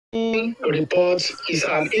report is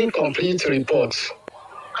an incomplete report,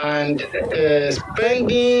 and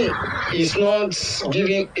spending is not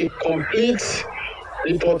giving a complete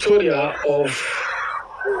reportorial of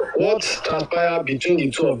what transpired between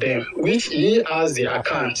the two of them, which he has the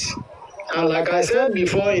account. And like I said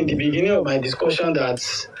before in the beginning of my discussion, that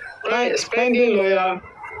spending lawyer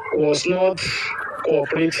was not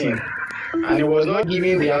cooperating, and he was not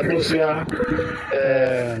giving the atmosphere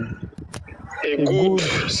a good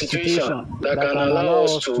situation that can allow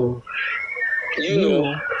us to,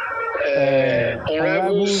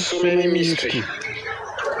 unravel so many mysteries.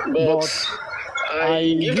 But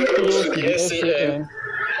I give kudos to the ŁM.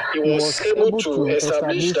 He was able to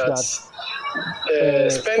establish that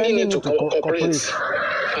spending need to cooperate,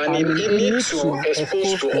 and he needs to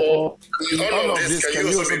expose to all. All of this can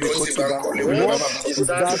you also be quoting back on? What is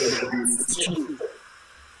that?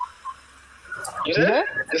 You there?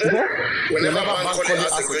 Whenever Bankole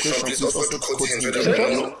asks a question, please also quote him so that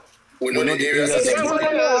we know the areas that Bankole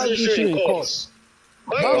has issue in court.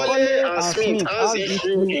 Bankole and Smith has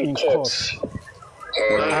issue in court.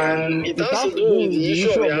 And it has to do with the issue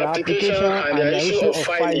of the application and the issue of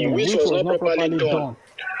filing, which was not properly done.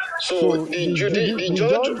 So the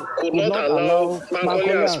judge could not allow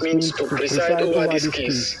Bankole and Smith to preside over this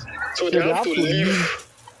case. So they have to leave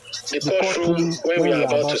the courtroom when we are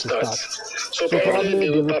about to start. So probably they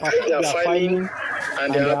will perfect their filing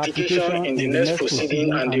and their application in the next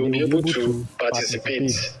proceeding, and they will be able to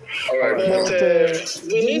participate. But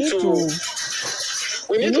we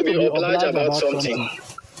need to be obliged about something.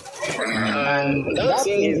 And that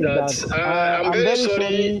thing is that I'm very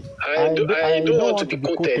sorry, I don't want to be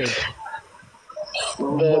quoted.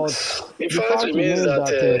 But the fact remains that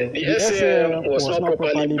the ŁM was not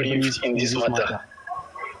properly briefed in this matter.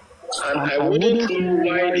 And I wouldn't know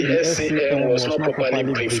why the ŁM was not properly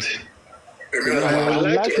briefed. I would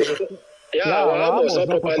like to, Wahab was not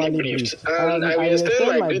properly briefed. And I will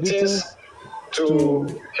extend my greetings to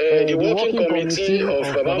the working committee of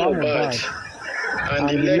MOHBAD and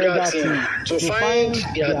the legal team to find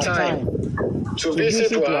their time to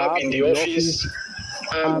visit Wahab in the office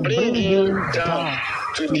and bring him down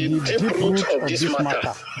to the deep root of this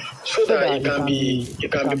matter, so that it can be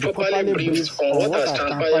properly briefed on what has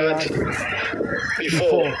transpired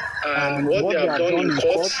before and what they have done in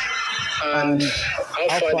court and how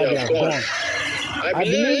far they have gone. I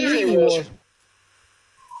believe if he was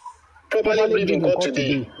properly briefed in court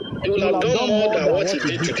today, he would have done more than what he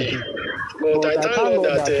did today. But I thank God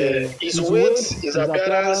that his weight, his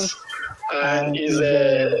appearance, and his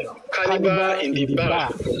caliber in the bar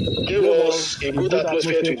gave us a good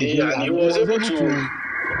atmosphere today, and he was able to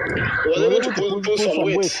pull some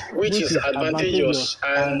weight, which is advantageous,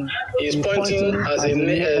 and is pointing as a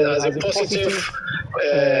positive.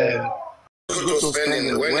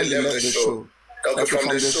 Spending when he left the show. Okay, from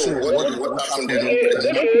the show, what happened then?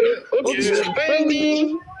 Okay,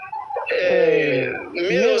 spending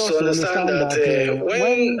made us understand that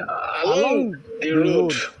when along the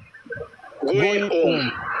road going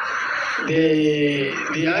home,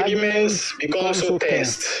 the arguments become so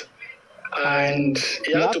tense, and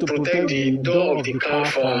he had to protect the door of the car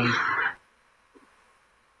from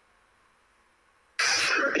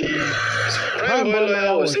the PRIMEBOY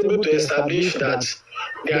lawyer was able to establish that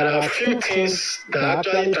there are a few things that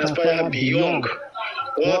actually transpire beyond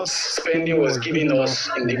what spending was giving us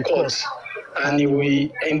in the court, and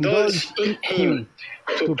we indulge him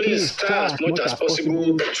to please try as much as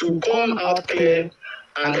possible to come out clear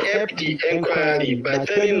and help the inquiry by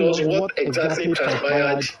telling us what exactly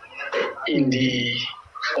transpired in the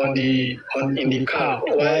car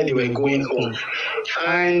while they were going home.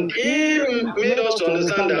 And he made us to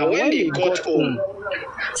understand that when they got home,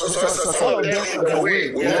 so from the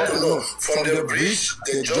way we want to know from the bridge,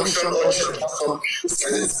 the junction, or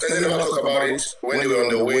they never talk about it when they were on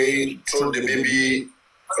the way through the baby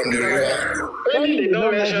from the river. When they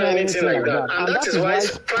don't mention anything like that, and that is why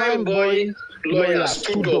PRIMEBOY lawyer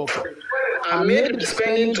stood up and made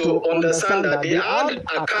spending to understand that they had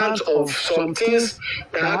account of some things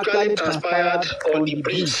that actually transpired on the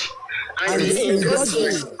bridge, and they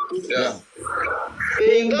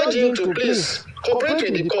indulged him to please cooperate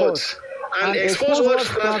with the court and expose what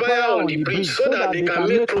transpired on the bridge so that they can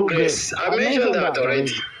make progress. I mentioned that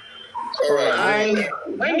already. And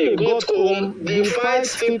when they got home, the fight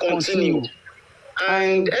still continued.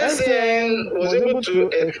 And ŁM was able to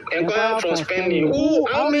inquire from spending,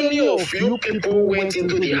 how many of you people went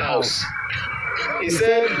into the house? He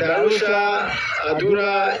said Darusha,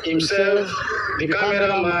 Adura, himself, the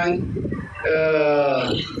cameraman,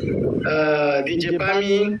 DJ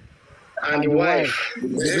Pami, and the wife. He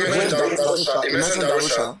mentioned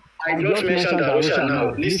Darusha. I just mentioned Darusha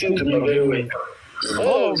now. Listen to me very well.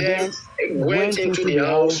 All of them went into the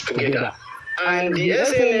house together. And the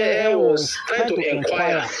SNL was trying to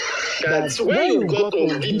inquire that when you got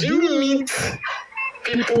home, did you meet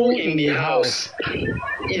people in the house?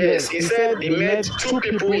 Yes, he said they met 2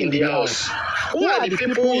 people in the house. Who are the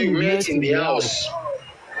people you met in the house?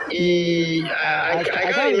 I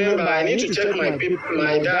can't remember. I need to check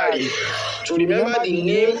my diary to remember the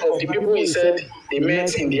name of the people he said they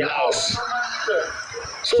met in the house.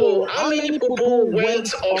 So how many people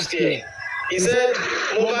went upstairs? He said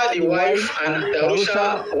Mohbad, the wife, and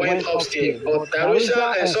Darusha went upstairs. But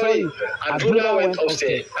Abdullah went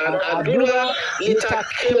upstairs. And Abdullah later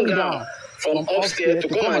came down from upstairs to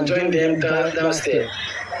come and join them downstairs.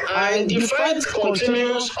 And the fight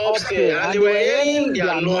continues upstairs. And they were hearing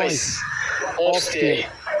their noise upstairs.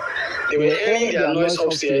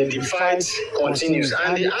 The fight continues.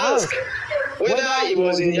 And they asked whether he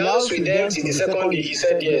was in the house with them till the second day. He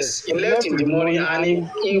said yes. He left in the morning and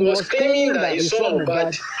he was claiming that he saw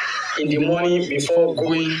Mohbad in the morning before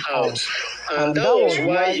going out. And that was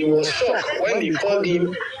why he was shocked when they called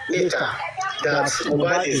him later that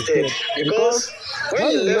Mohbad is dead. Because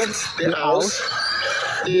when he left the house,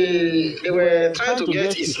 they were trying to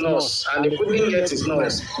get his nurse and they couldn't get his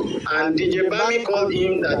nurse. And DJ Bami called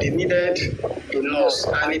him that they needed a nurse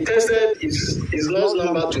and he tested his nurse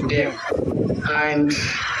number to them. And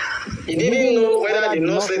he didn't know whether the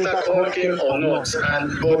nurse later came or not.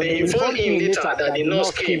 But they informed him later that the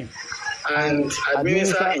nurse came and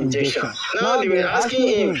administered injection. Now they were asking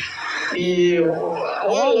him,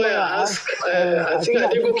 one lawyer asked, I think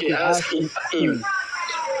Adegoke asked him,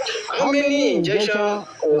 how many injections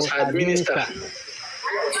was administered?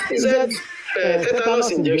 He said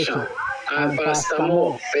tetanus injection and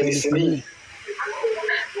paracetamol, penicillin.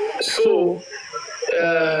 So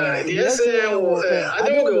the SAN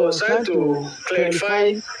Adegoke was trying to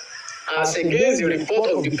clarify as against the report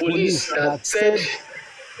of the police that said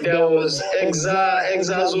there was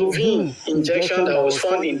hexazovine injection that was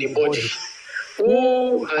found in the body.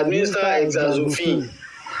 Who administered hexazovine?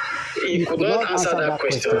 He could not answer that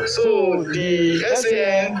question. So the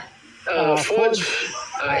SAN forged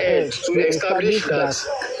ahead to establish that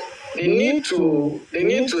they need to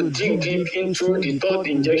dig deep into the third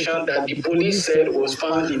injection that the police said was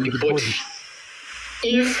found in the body.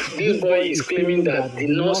 If this boy is claiming that the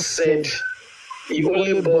nurse said he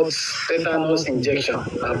only bought tetanus injection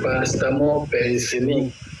and paracetamol,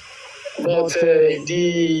 penicillin, but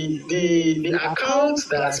the account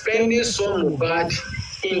that spending saw Mohbad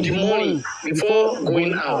in the morning before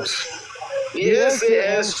going out, the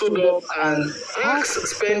SAS stood up and asked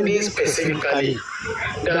Spending specifically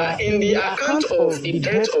that in the account of the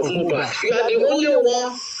death of Mohbad, you are the only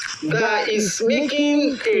one that is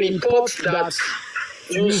making a report that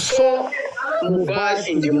you saw Mohbad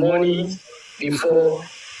in the morning before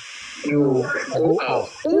you go out.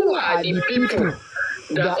 Who are the people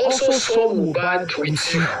that also saw Mohbad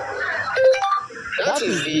with you?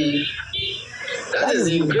 That is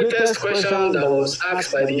the greatest question that was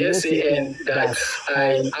asked by the SAN that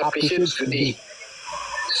I appreciate today.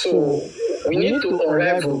 So we need to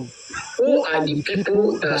unravel who are the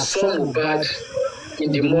people that saw Mohbad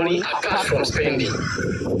in the morning apart from Spending.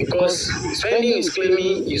 Because Spending is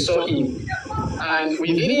claiming he saw him. And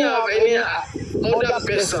we didn't have any other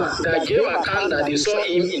person that gave account that they saw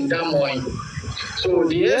him in that morning. So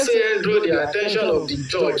the SAN drew the attention of the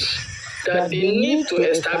judge that they need to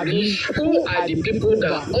establish who are the people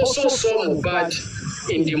that also saw Mohbad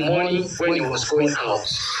in the morning when he was going out.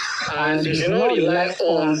 And they should not rely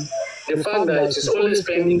on the fact that it is only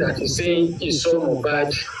Spending that is saying he saw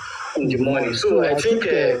Mohbad in the morning. So I think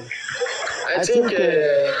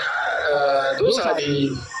those are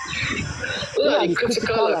the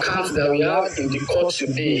critical accounts that we have in the court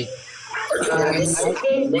today.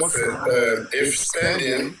 If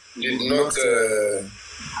Spending did not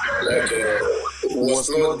was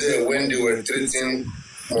not there when they were treating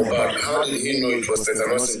Mohbad, how did he know it was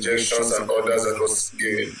tetanus injections and others that was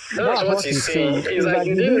given? That's what he's saying. It's like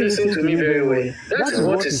you didn't listen to me very well. That is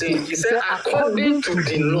what he's saying. He said, according to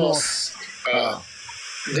the nurse.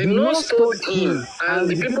 The nurse told him, and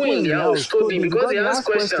the people in the house told him, because they asked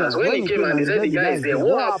questions. When he came and they said the guy is there,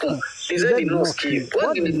 what happened? They said the nurse came.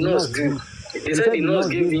 What did the nurse do? They said the nurse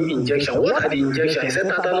gave him injection. What are the injections? He said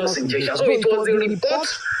tetanus injection. So it was the report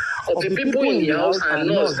of the people in the house and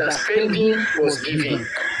nurse that Spending was giving.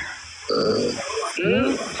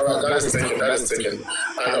 That is taken.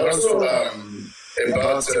 And also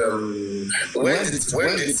about when did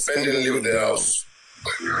Spending leave the house?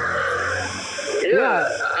 Yeah,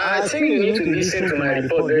 I think you need to listen to my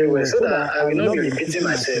report very well so that I will not be repeating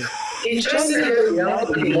myself. Interestingly, in the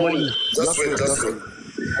morning. Just wait.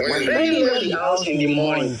 When he left the house in the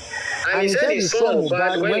morning, and he said he saw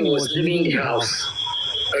MOHBAD when he was leaving the house.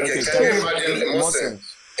 Okay, can you imagine a Muslim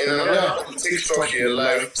in another TikTok here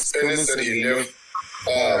live, Stanley said he left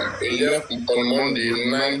on Monday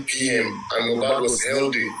 9 p.m. and MOHBAD was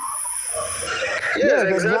healthy. Yes,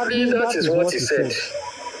 exactly. That is what he said.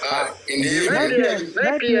 In the evening.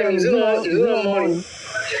 9 p.m. is not morning.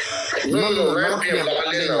 No, 9 p.m.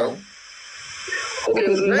 now. Okay,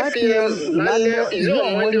 9 p.m. Is it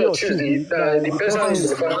on Monday or Tuesday? The person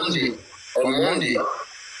is Monday. On Monday.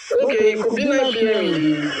 Okay, it could be 9 p.m.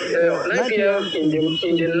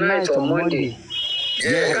 in the night on Monday.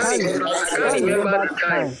 Yeah, I can't remember the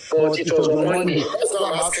time, but it was on Monday. That's what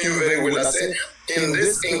I'm asking you very well. I said, in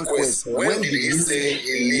this inquest, when did he say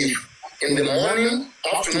he leave? In the morning,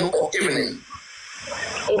 afternoon, or evening?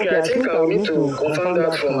 Okay, I think I'll need to confirm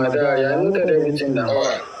that from my diary. I noted everything down. All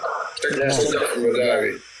right. Take that from your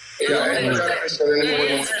diary. Yeah, I want to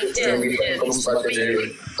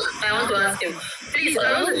ask him, please, I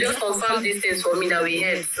want to just confirm these things for me that we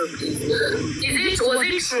heard. So, was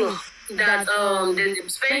it true that the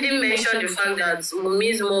spending mentioned the fact that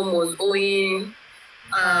Wummi's mom was owing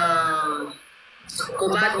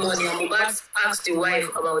MOHBAD money, and MOHBAD asked the wife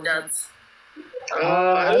about that?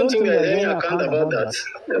 I don't think there's any account about that.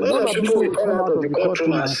 A lot of people will come out of the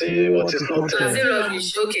courtroom and say what is not true. Say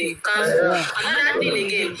rubbish. Okay, cancel. Another thing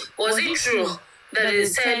again, was it true that they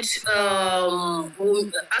said,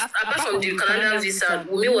 apart from the Canadian visa,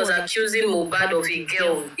 Wummi was accusing MOHBAD of a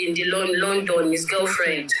girl in the London, his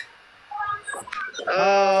girlfriend?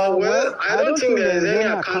 Well, I don't think there is any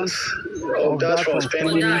account of that from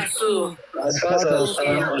spending. That too. As far as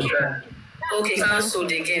I'm concerned. Okay,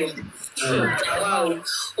 cancelled again. Wow.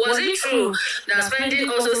 Was it true that Spending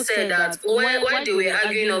also said that when they were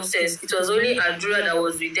arguing upstairs, it was only Adura that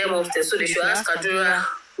was with them upstairs, so they should ask Adura?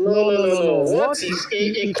 No. What is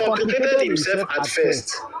he complicated himself at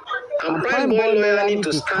first. And PRIMEBOY lawyer need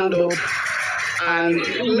to stand up and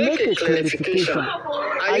make a clarification.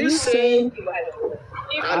 Are you saying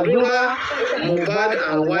Adura, MOHBAD,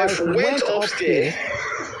 and wife went upstairs?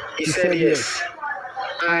 He said yes.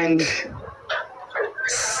 And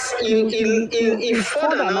he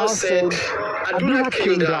further now said Adura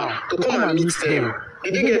came down to come and meet them.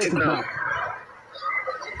 Did you get it now?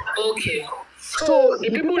 Okay. So the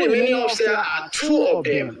people remaining upstairs are two of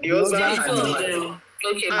them, the husband and the wife.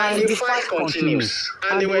 Okay. And the fight continues,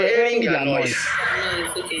 and they were hearing their noise.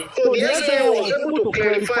 Okay. So the SAN was able to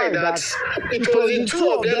clarify that it was the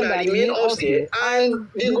two of them that remained upstairs, and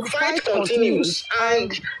the fight continues,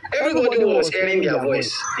 and everybody was hearing their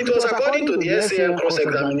voice. It was according to the SAN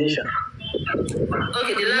cross-examination.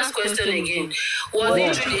 Okay, the last question again. Was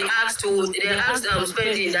it true they asked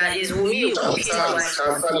Spending that is Wummi a cooking wife?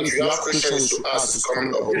 If you have questions to ask,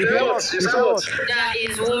 coming up. That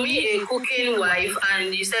is Wummi a cooking wife,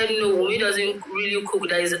 and he said no, Wummi doesn't really cook.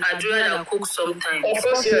 That is Adura that cooks sometimes. Of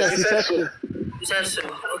course, yes, he said so. You said so.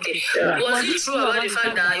 Okay. Yeah. Was it true about the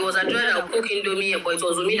fact that it was Adura that cooked Indomie, but it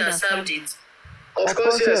was Wummi that served it? Of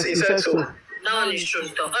course, yes, he said so. That one is true.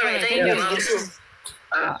 All right, thank you, ma'am.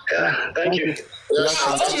 Thank you. Okay,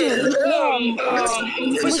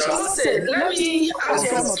 let me ask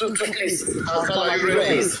you please. Are you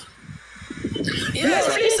ready? Yes,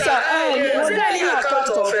 please, sir. Was there any account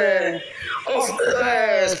of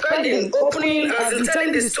Spending opening and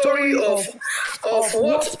telling the story of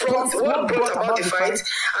what brought about the fight,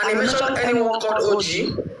 and he mentioned anyone called OG?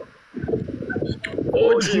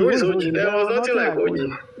 OG? Who is OG? There was nothing like OG.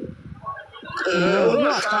 There was no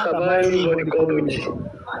account about anybody called OG.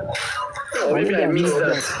 Or maybe I missed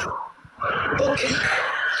that. Okay.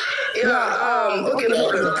 Yeah, okay, no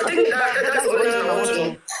problem. I think that's the only thing I want to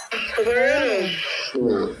know.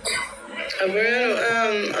 I'm a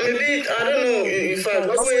bit, I don't know, in fact,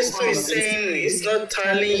 what Westo is saying is not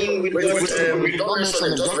tallying with what, we don't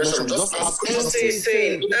mention it, just ask Westo is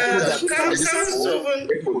saying, that's not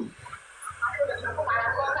the point.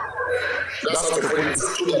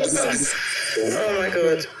 Oh my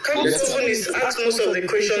God. Someone is asked most of the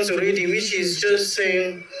questions already, which is just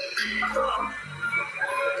saying,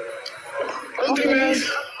 compliment,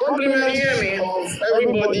 hear me, of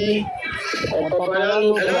everybody on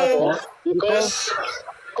Papayano platform, because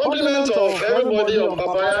Compliment of everybody on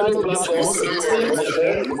Papayano platform.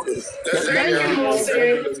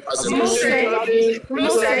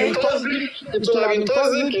 It will have been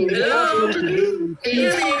toxic in the classroom today.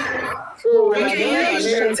 So we are going to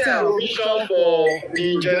get provision for the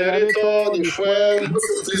generator, the fuel.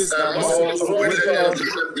 Please, let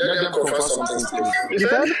them confirm something, please. Is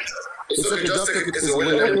that? It's okay, just take it as a way.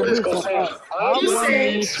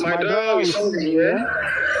 My driver is here.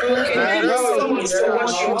 Please, can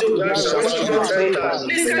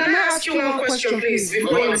I ask you one question, please?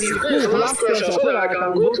 Before you leave? Please, last question, so that I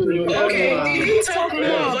can go to the Okay, did you talk more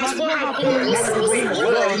about what happened?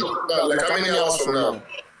 Like how many hours from now?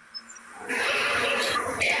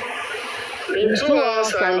 In 2 hours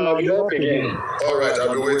time, I'll be up again. All right,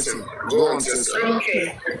 I'll be waiting. Go on, sister.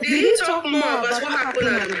 Okay. Did you talk more about what happened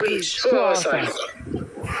at the bridge? 2 hours time.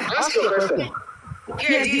 Ask your question.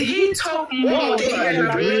 Yeah, did he talk more? Did he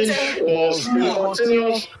elaborate? Was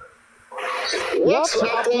continuous. What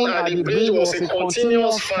happened at the bridge was a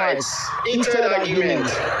continuous fight, heated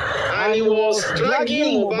argument, and he was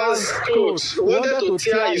dragging MOHBAD's clothes, wanted to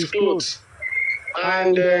tear his clothes,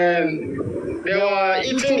 and they were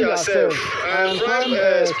eating themselves, and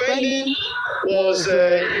Spending was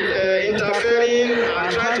interfering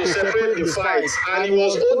and trying to separate the fight, and he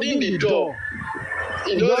was holding the door.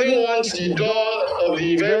 He doesn't want the door of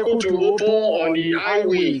the vehicle to open on the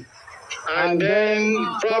highway, and then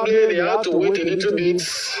probably they had to wait a little bit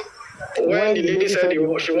when the lady said she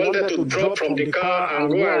wanted to drop from the car and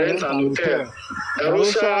go and rent an hotel.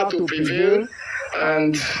 Rosa had to prevail,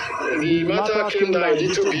 and the matter came down a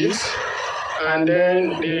little bit, and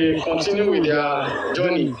then they continue with their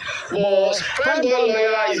journey. But PRIMEBOY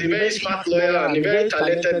lawyer is a very smart lawyer and a very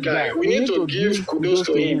talented guy. We need to give kudos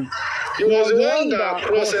to him. He was the one that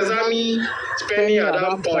cross-examined Spenny at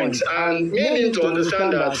that point and made him to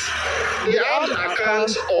understand that they had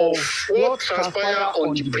account of what transpired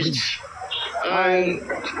on the bridge. And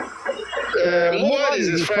MOHBAD is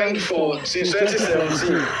his friend since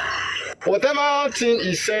 2017. Whatever thing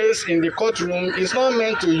he says in the courtroom is not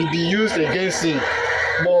meant to be used against him,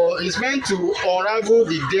 but it's meant to unravel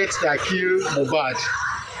the death that killed MOHBAD.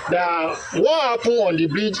 That what happened on the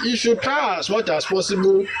bridge, he should try as much as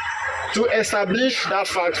possible to establish that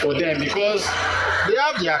fact for them, because they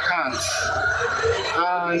have the accounts,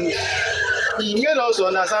 and he made us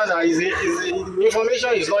understand that the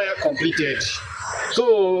information is not yet completed.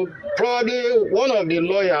 So probably one of the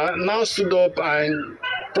lawyers now stood up and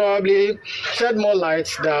probably shed more light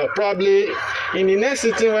that probably in the next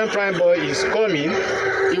sitting when PRIMEBOY is coming,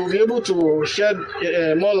 he will be able to shed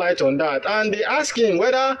more light on that. And they asked him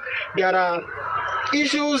whether there are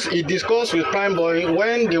issues he discussed with PRIMEBOY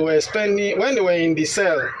when they were in the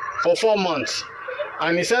cell for 4 months.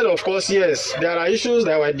 And he said, of course, yes, there are issues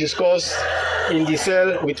that were discussed in the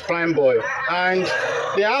cell with PRIMEBOY. And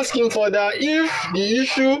they asked him further if the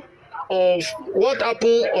issue of what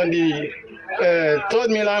happened on the 3rd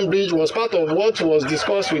Mainland Bridge was part of what was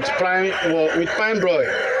discussed with PRIMEBOY,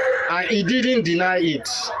 and he didn't deny it.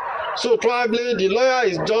 So probably the lawyer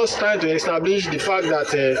is just trying to establish the fact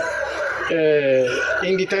that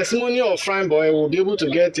in the testimony of PRIMEBOY, we'll be able to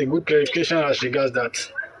get a good clarification as regards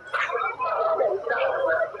that.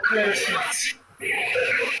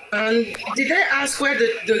 And did they ask where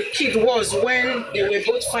the kid was when they were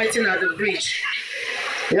both fighting at the bridge?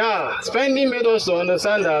 Yeah, Spendy made us to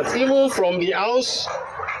understand that even from the house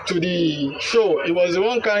to the show, he was the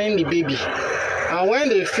one carrying the baby. And when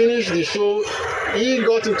they finished the show, he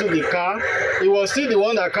got into the car. He was still the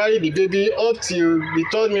one that carried the baby up till the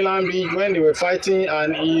 3rd Mainland Bridge when they were fighting,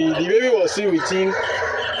 and the baby was still with him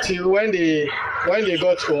till when they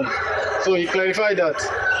got home. So he clarified that.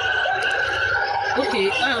 Okay,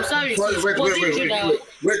 I'm sorry.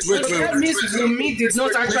 Wait. That means WUMMI did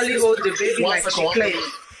not actually hold the baby like she claimed.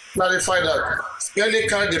 Clarify that. Spenny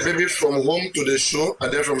carried the baby from home to the show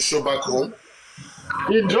and then from show back home.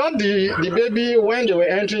 He dropped the baby when they were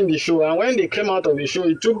entering the show, and when they came out of the show,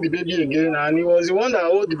 he took the baby again, and he was the one that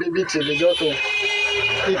held the baby till they got home.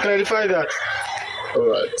 He clarified that. All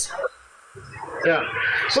right. Yeah.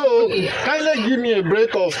 So kindly give me a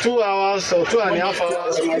break of 2 hours or 2.5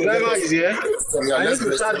 hours. My driver is here. I need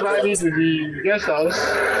to start driving to the guest house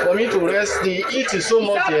for me to rest. The heat is so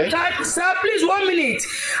much here. Sir, please 1 minute.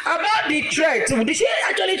 About the threat, did she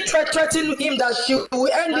actually threaten him that she will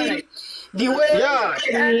end it the way? Yeah,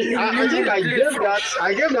 I think I gave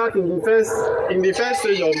that in the first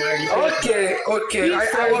stage of my report. Okay.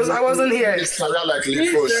 I wasn't here. His career like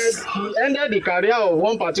He said he ended the career of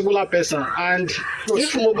one particular person, and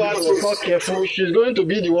if MOHBAD was not careful, she's going to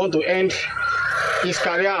be the one to end his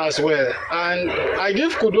career as well. And I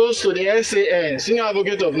give kudos to the SAN, Senior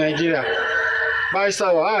Advocate of Nigeria, Barrister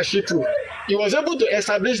Shitu. He was able to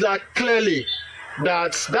establish that clearly,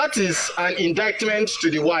 that is an indictment to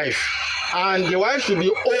the wife, and the wife should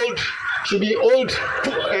be held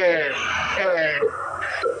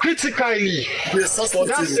critically for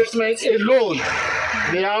that statement alone.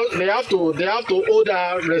 They have to hold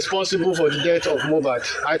her responsible for the death of MOHBAD.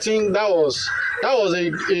 I think that was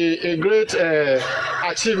a great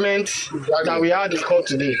achievement that we had in court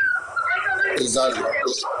today. Exactly.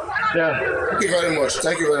 Yeah. Thank you very much.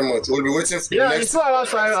 Thank you very much. We'll be waiting for the next. In 2 hours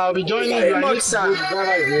time, I'll be joining you.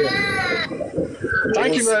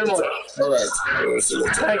 Thank you very much. All right.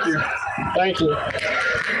 Thank you. Thank you.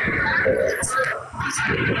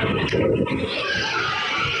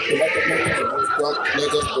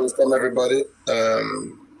 Let us welcome everybody.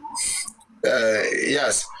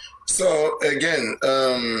 Yes. So again,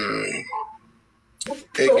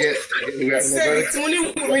 we are said it. Only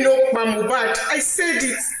we know MOHBAD. I said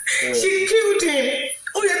it. She killed him.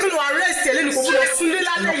 Oh, you're going to arrest her.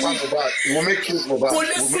 We'll make you MOHBAD.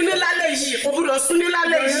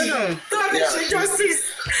 Justice.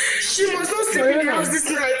 She must not sleep in the house this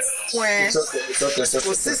night. It's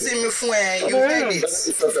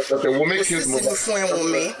okay. We'll make you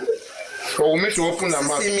MOHBAD. We'll make you open the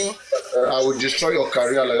mouth. I will destroy your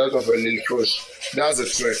career like that of a little crush. That's a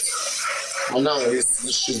threat. And now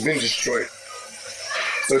she's been destroyed.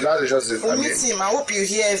 So that is just it. I hope you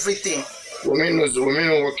hear everything. Women know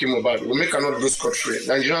what MOHBAD. Women cannot go scot-free.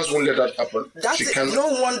 Nigerians won't let that happen. No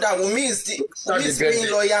wonder Women is paying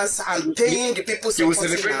lawyers and paying the people. She will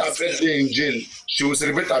celebrate her birthday in jail.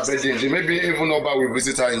 Maybe even OBA will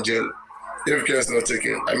visit her in jail if care is not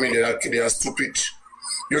taken. I mean, they are stupid.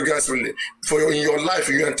 You guys will, in your life,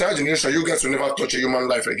 in your entire generation, you guys will never touch a human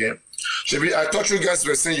life again. Shebi, I thought you guys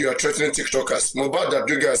were saying you are threatening TikTokers. MOHBAD that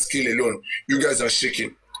you guys kill alone, you guys are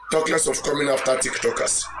shaking. Talk less of coming after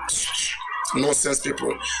TikTokers. Nonsense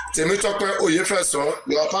people. Tell me talk about you are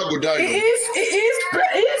not good. If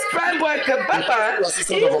PRIMEBOY can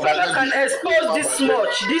expose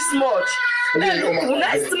this much, then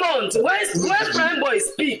next month when PRIMEBOY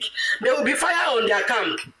speak, there will be fire on their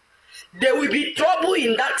camp. There will be trouble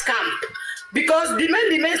in that camp because the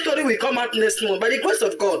main story will come out next month by the grace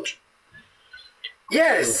of God.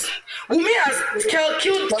 Yes, WUMMI has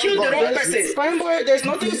killed the wrong person. PRIMEBOY, there's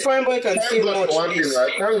nothing PRIMEBOY can say much.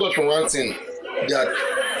 Thank God for one thing, that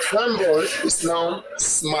PRIMEBOY is now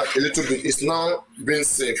smart a little bit. It's now being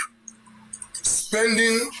safe.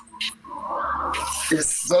 Spending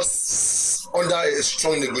is just under a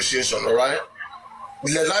strong negotiation. All right,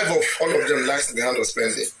 the life of all of them lies in the hand of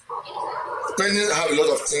Spending. Spending have a lot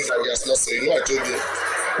of things that he has not said. You know, I told you.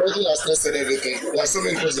 Spending has not said everything. There are so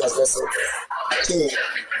many things he has not said. So,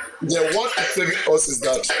 what is saving us is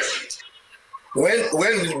that when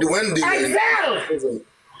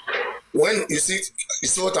you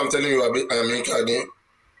see what I'm telling you again,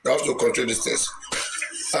 you have to control these things.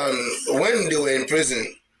 When they were in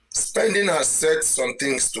prison, Spending has said some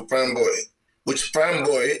things to PRIMEBOY, which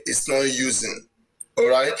PRIMEBOY is not using. All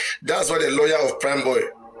right, that's why the lawyer of PRIMEBOY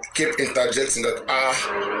keep interjecting that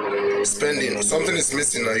Spending, something is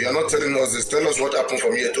missing now. You are not telling us this. Tell us what happened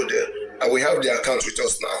from here to there. And we have the account with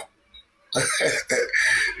us now.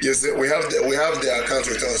 You see, we have the account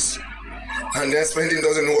with us. And then Spending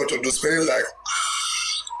doesn't know what to do. Spending like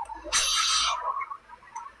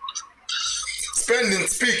Spending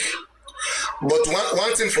speak. But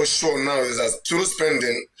one thing for sure now is that through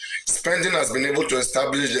Spending has been able to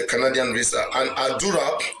establish the Canadian visa, and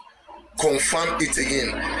Adura confirmed it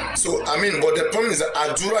again. So I mean, but the problem is that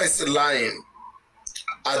Adura is lying.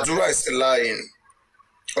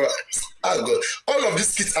 All right. Oh God. All of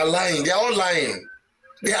these kids are lying. They are all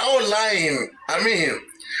lying. I mean,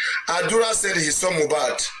 Adura said he saw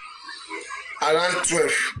MOHBAD around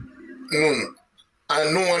 12 noon,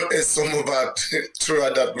 and no one else saw MOHBAD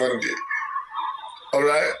throughout that Monday. All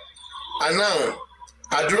right. And now,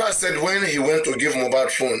 Adura said when he went to give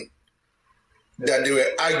MOHBAD phone, that they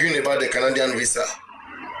were arguing about the Canadian visa.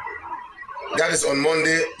 That is on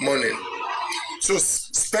Monday morning. So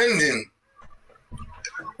Spending.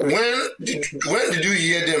 When did you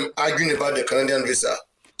hear them arguing about the Canadian visa?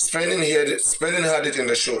 Spending had it in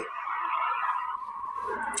the show.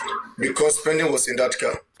 Because Spending was in that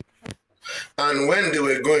car. And when they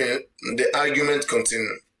were going, the argument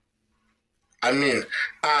continued. I mean,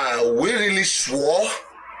 are we really sure?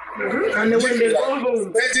 And when they go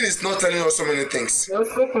home, Spending is not telling us so many things.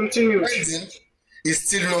 also continue. Spending is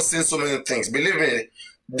still not saying so many things. Believe me,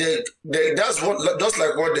 that's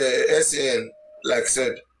like what the SAN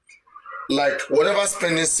said. Like whatever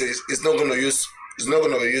Spending says, it's not going to use It's not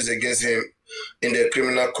going to be used against him in the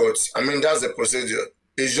criminal courts. I mean, that's the procedure.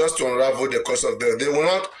 It's just to unravel the cause of death. They will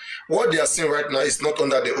not, what they are saying right now is not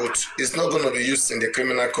under the oath. It's not going to be used in the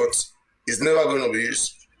criminal courts. It's never going to be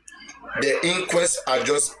used. The inquests are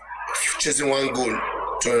just chasing one goal,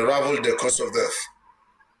 to unravel the cause of death.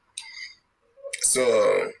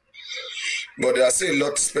 So, but there are still a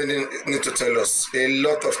lot spending need to tell us. A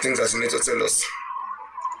lot of things that you need to tell us.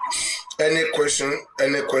 Any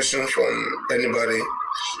question from anybody?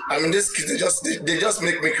 I mean, this kids, they just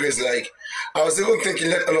make me crazy. Like, I was even thinking,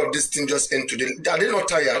 let all of this thing just end today. Are they not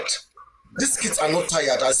tired? These kids are not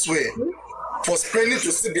tired, I swear. For spending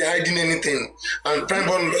to still be hiding anything, and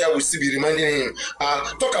PRIMEBOY lawyer will still be reminding him.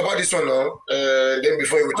 Talk about this one now. Then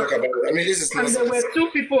before we talk about it, I mean, this is. And there were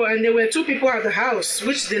two people at the house,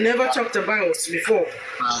 which they never talked about before.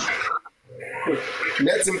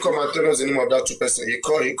 Let him come and tell us the name of that two person. He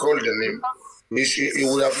called the name. He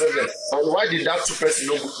would have known them. And why did that two person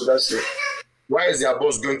not go to that show? Why is their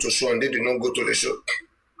boss going to show and they did not go to the show?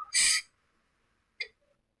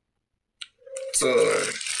 So,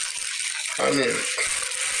 I mean,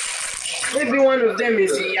 maybe one of them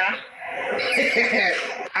is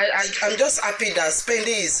I'm just happy that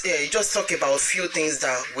Spendy is here. He just talk about a few things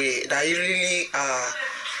that really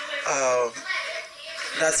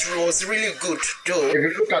that was really good. Though, if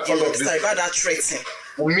you look at all of this, about that threatening.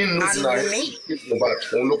 WUMMI knows that.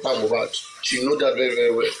 She knows that very,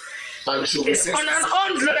 very well. And she will say on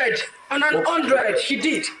an 100, she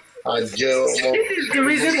did. This is the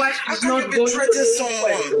reason why she's not going to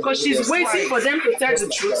someone, because she's waiting for them to tell the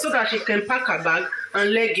truth so that she can pack her bag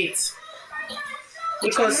and leg it.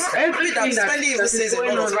 Because everything that's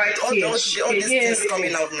going on right here, all these things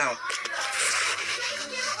coming out now.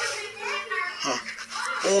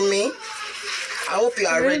 WUMMI, I hope you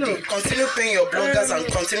are ready. Continue paying your bloggers and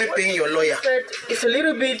continue paying your lawyer. It's a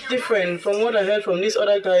little bit different from what I heard from this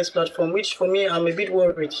other guy's platform, which for me, I'm a bit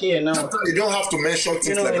worried here now. You don't have to mention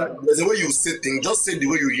things like that. There's a way you say things. Just say the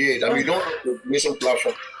way you hear it. I mean, you don't have to mention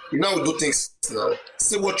platform. You now do things now.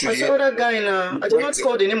 Say what you hear. The other guy now. I did not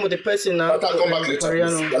call the name of the person now. I'll come back later.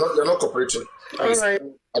 You're not cooperating. All right.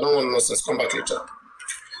 I don't want nonsense. Come back later.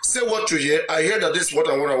 Say what you hear. I hear that this is what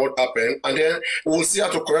happened, and then we'll see how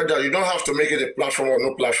to correct that. You don't have to make it a platform or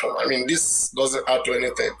no platform. I mean, this doesn't add to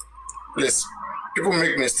anything. Please, people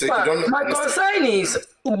make mistakes. My concern is,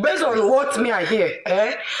 based on what me I hear,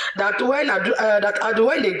 that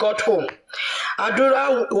when they got home,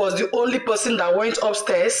 Adura was the only person that went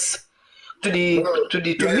upstairs to meet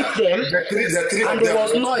them, and there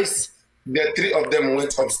was noise. The three of them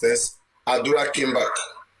went upstairs. Adura came back.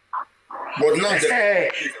 But now,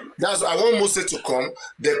 that's I want Moses to come.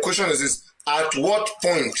 The question is at what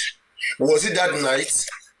point? Was it that night?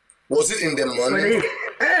 Was it in the morning?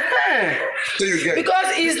 So you get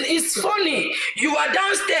because it's funny. You are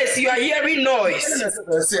downstairs. You are hearing noise.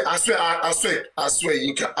 I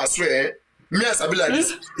swear. Me as I be like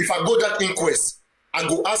this. If I go that inquest, I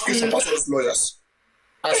go ask you some personal lawyers.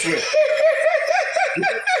 I swear.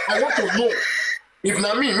 I want to know. If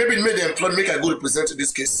not me, maybe made the employee make a good represent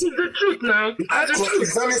this case. It's the truth now.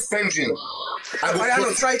 Examine spending.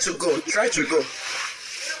 Try to go.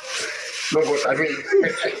 No, but I mean.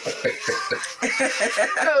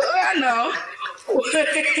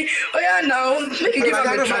 now. Make you give up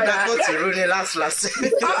a try. Last.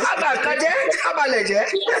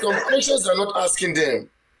 Some questions they're not asking them.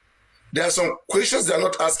 There are some questions they're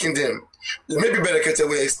not asking them. Maybe Berekete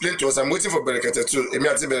will explain to us. I'm waiting for Berekete too. Me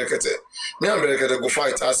and Berekete go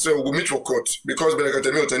fight. I swear we'll meet for court because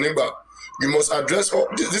Berekete me Otenimba. You must address.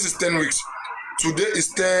 This is 10 weeks. Today is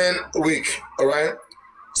 10 week. All right.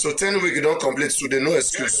 So 10 week you don't complete today. No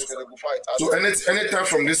excuse. So any time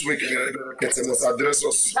from this week, Berekete must address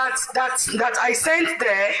us. That I sent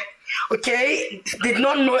there. Okay, did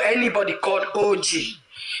not know anybody called OG,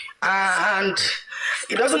 and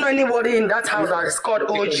he doesn't know anybody in that house that is called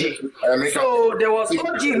OG. So there was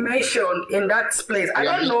OG mentioned in that place. I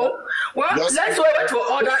don't know. Well, let's wait for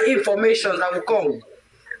other information that will come.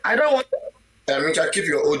 I don't want. Keep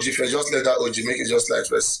your OG first. Just let that OG make it just like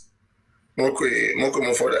first.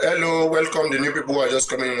 Hello, welcome the new people who are just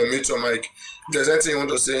coming in and mute your mic. If there's anything you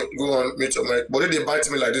want to say, go on, mute your mic. But if they bite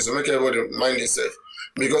me like this, make everybody mind themselves.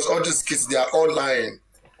 Because all these kids, they are all lying.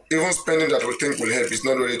 Even spending that we think will help is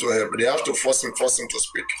not ready to help. They have to force him to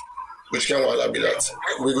speak. Which can be that.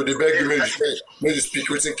 We go to beg you, maybe speak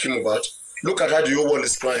within Kim about. Look at how the whole world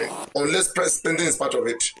is crying. Unless spending is part of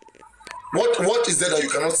it. What is there that you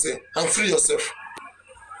cannot say? And free yourself.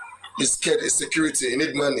 He's scared, he's security, he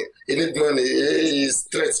need money, he's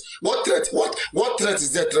threats. What threat? What threat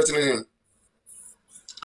is there threatening him?